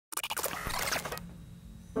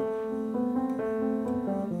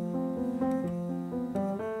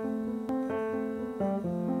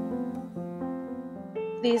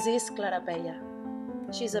This is Clara Peya.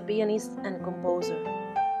 She's a pianist and composer.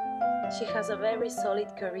 She has a very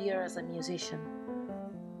solid career as a musician.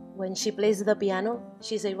 When she plays the piano,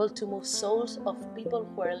 she's able to move souls of people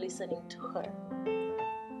who are listening to her.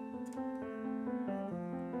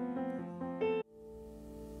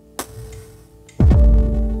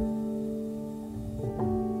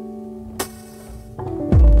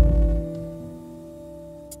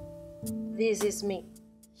 This is me,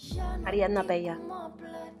 Ariadna Peya.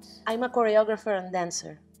 I'm a choreographer and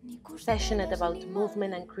dancer, passionate about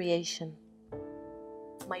movement and creation.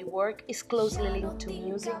 My work is closely linked to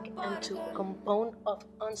music and to component of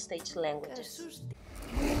onstage languages.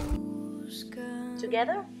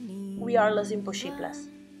 Together, we are Los Impuxibles,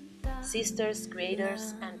 sisters,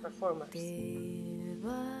 creators, and performers.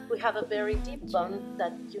 We have a very deep bond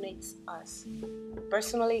that unites us,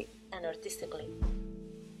 personally and artistically.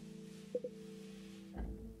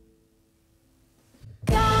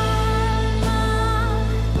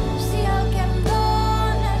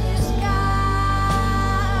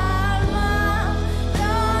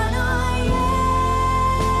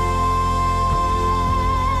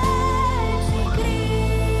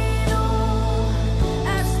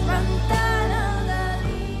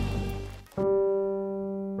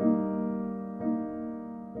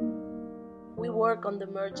 We work on the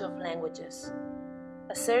merge of languages,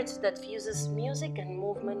 a search that fuses music and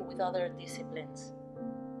movement with other disciplines.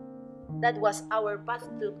 That was our path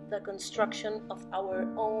to the construction of our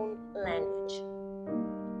own language.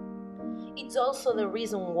 It's also the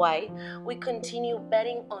reason why we continue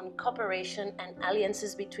betting on cooperation and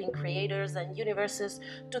alliances between creators and universes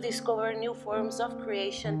to discover new forms of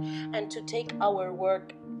creation and to take our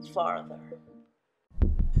work farther.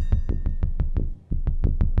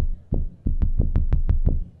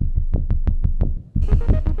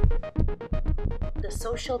 The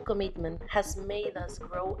social commitment has made us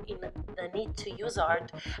grow in the need to use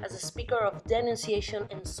art as a speaker of denunciation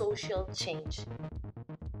and social change.